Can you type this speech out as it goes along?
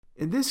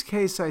In this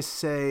case, I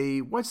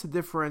say, what's the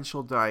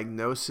differential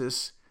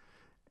diagnosis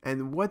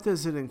and what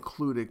does it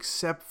include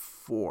except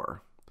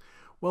for?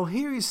 Well,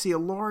 here you see a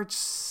large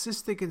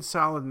cystic and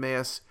solid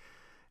mass,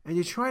 and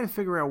you're trying to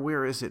figure out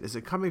where is it. Is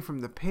it coming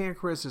from the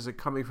pancreas? Is it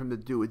coming from the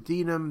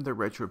duodenum, the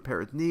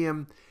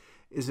retroperitoneum?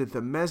 Is it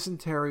the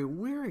mesentery?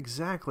 Where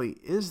exactly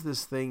is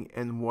this thing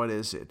and what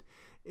is it?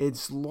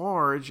 It's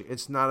large,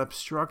 it's not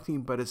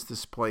obstructing, but it's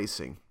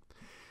displacing.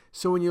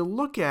 So when you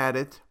look at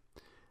it,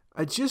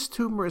 a GIST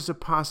tumor is a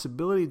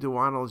possibility.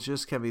 Duodenal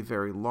GIST can be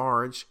very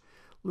large.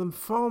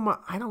 Lymphoma,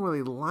 I don't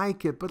really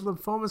like it, but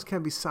lymphomas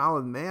can be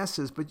solid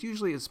masses, but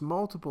usually it's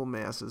multiple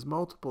masses,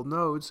 multiple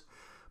nodes.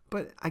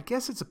 But I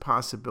guess it's a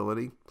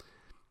possibility.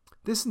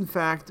 This, in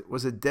fact,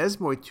 was a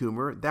desmoid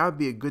tumor. That would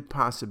be a good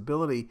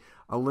possibility.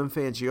 A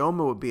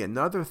lymphangioma would be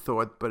another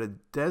thought, but a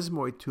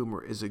desmoid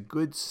tumor is a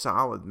good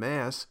solid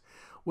mass.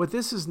 What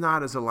this is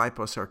not is a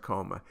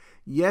liposarcoma.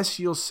 Yes,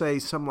 you'll say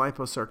some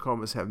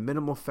liposarcomas have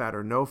minimal fat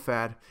or no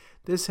fat.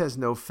 This has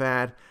no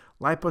fat.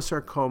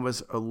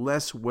 Liposarcomas are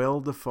less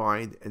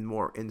well-defined and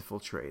more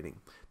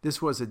infiltrating.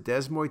 This was a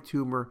desmoid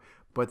tumor,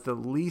 but the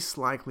least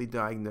likely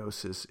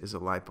diagnosis is a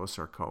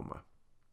liposarcoma.